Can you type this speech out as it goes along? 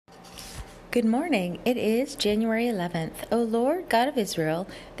Good morning. It is January 11th. O Lord, God of Israel,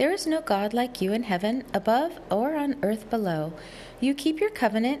 there is no God like you in heaven above or on earth below. You keep your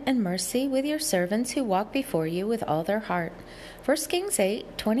covenant and mercy with your servants who walk before you with all their heart. 1 Kings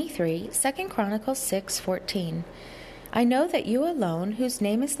 8:23, 2 Chronicles 6:14. I know that you alone, whose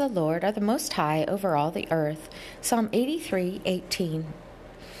name is the Lord, are the most high over all the earth. Psalm 83:18.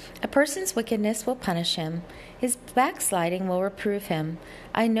 A person's wickedness will punish him. His backsliding will reprove him.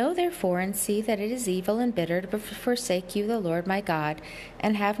 I know therefore and see that it is evil and bitter to forsake you, the Lord my God,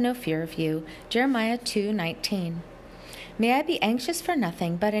 and have no fear of you. Jeremiah 2:19. May I be anxious for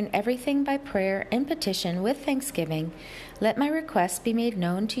nothing, but in everything by prayer and petition with thanksgiving. Let my requests be made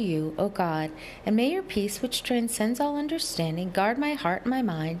known to you, O God, and may your peace, which transcends all understanding, guard my heart and my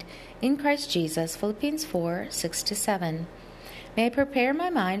mind in Christ Jesus. Philippians 4:6-7. May I prepare my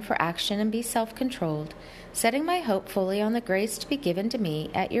mind for action and be self-controlled, setting my hope fully on the grace to be given to me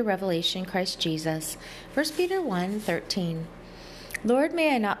at your revelation, Christ Jesus. 1 Peter 1:13. Lord,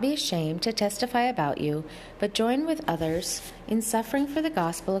 may I not be ashamed to testify about you, but join with others in suffering for the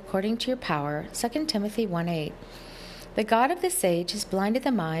gospel according to your power. 2 Timothy 1:8. The God of this age has blinded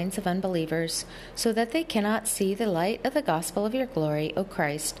the minds of unbelievers, so that they cannot see the light of the gospel of your glory, O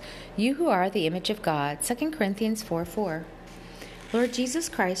Christ, you who are the image of God. 2 Corinthians 4:4. Lord Jesus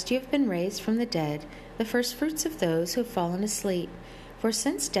Christ, you have been raised from the dead, the firstfruits of those who have fallen asleep. For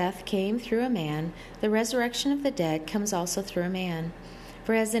since death came through a man, the resurrection of the dead comes also through a man.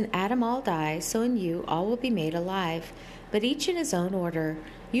 For as in Adam all die, so in you all will be made alive, but each in his own order.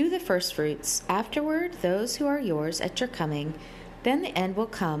 You the firstfruits, afterward those who are yours at your coming. Then the end will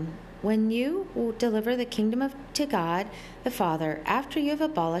come, when you will deliver the kingdom to God the Father, after you have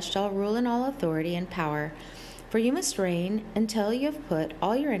abolished all rule and all authority and power. For you must reign until you have put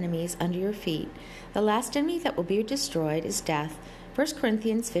all your enemies under your feet. The last enemy that will be destroyed is death. 1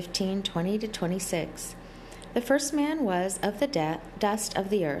 Corinthians 15:20-26. The first man was of the dust of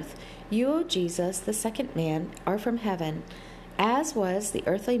the earth. You, O Jesus, the second man, are from heaven. As was the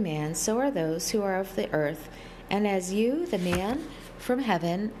earthly man, so are those who are of the earth. And as you, the man from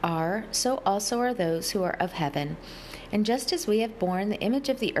heaven, are, so also are those who are of heaven. And just as we have borne the image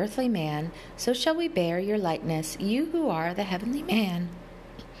of the earthly man, so shall we bear your likeness, you who are the heavenly man.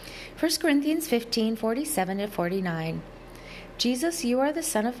 1 Corinthians 15:47-49. Jesus, you are the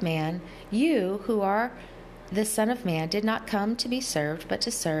Son of Man. You who are the Son of Man did not come to be served, but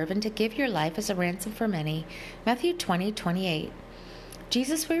to serve, and to give your life as a ransom for many. Matthew 20:28.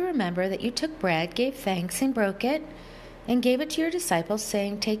 Jesus, we remember that you took bread, gave thanks, and broke it, and gave it to your disciples,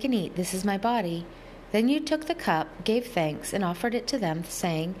 saying, Take and eat, this is my body. Then you took the cup, gave thanks, and offered it to them,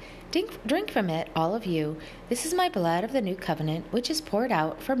 saying, Drink from it, all of you. This is my blood of the new covenant, which is poured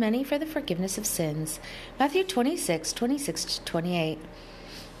out for many for the forgiveness of sins. Matthew 26:26-28.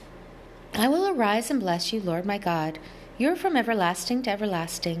 I will arise and bless you, Lord my God. You are from everlasting to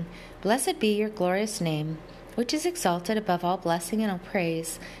everlasting. Blessed be your glorious name, which is exalted above all blessing and all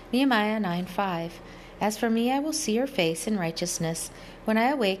praise. Nehemiah 9:5. As for me, I will see your face in righteousness. When I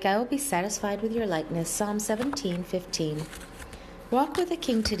awake, I will be satisfied with your likeness. Psalm 17:15. Walk with the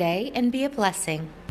King today and be a blessing.